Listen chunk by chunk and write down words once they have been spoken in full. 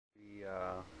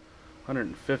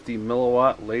150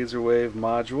 milliwatt laser wave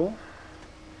module,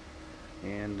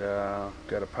 and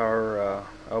got a power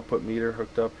output meter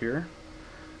hooked up here,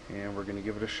 and we're going to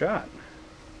give it a shot.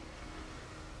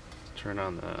 Turn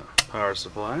on the power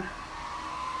supply,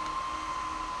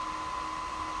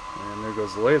 and there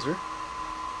goes the laser.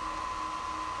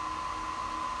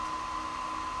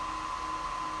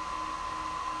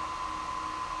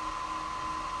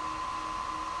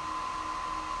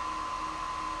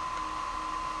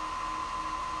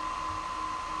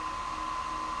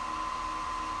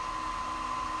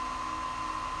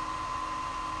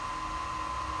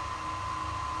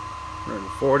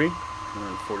 $140,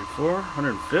 $144,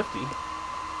 $150.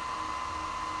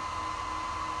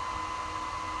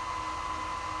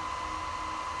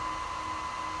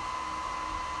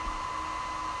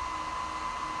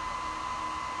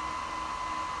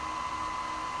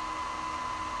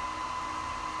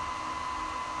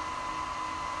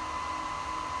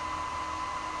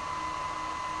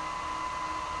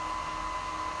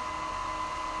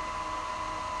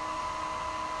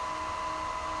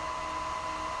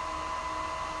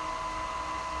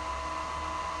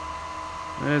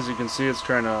 As you can see, it's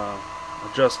trying to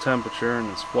adjust temperature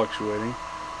and it's fluctuating.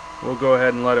 We'll go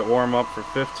ahead and let it warm up for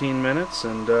 15 minutes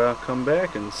and come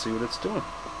back and see what it's doing.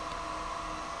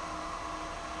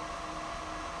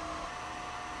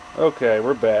 Okay,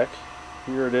 we're back.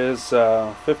 Here it is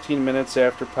 15 minutes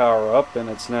after power up, and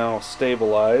it's now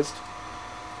stabilized.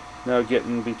 Now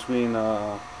getting between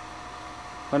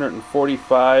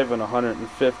 145 and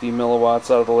 150 milliwatts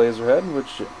out of the laser head,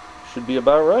 which should be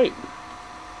about right.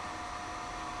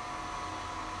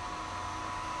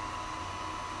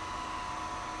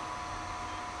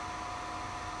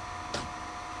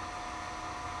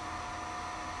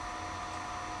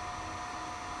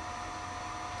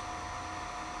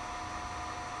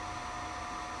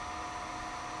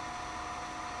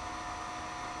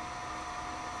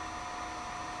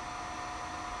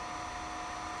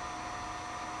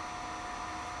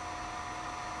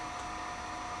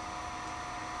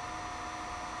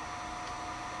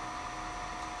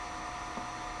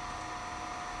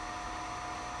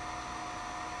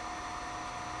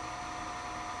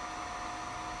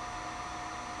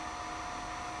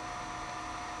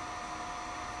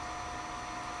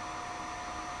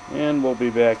 And we'll be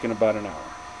back in about an hour.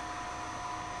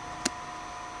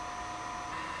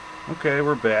 Okay,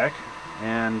 we're back,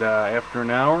 and after an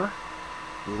hour,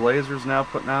 the laser is now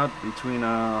putting out between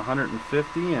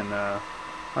 150 and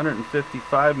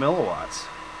 155 milliwatts.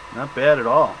 Not bad at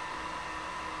all.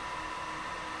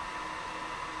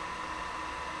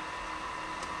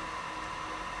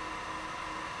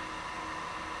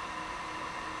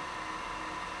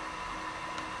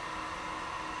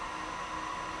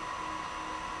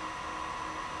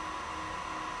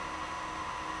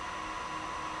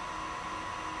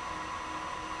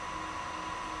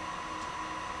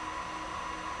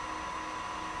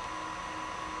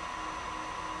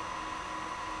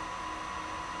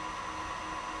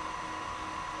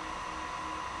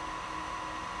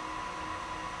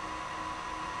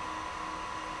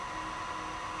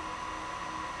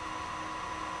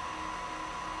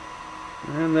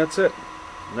 And that's it.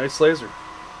 Nice laser.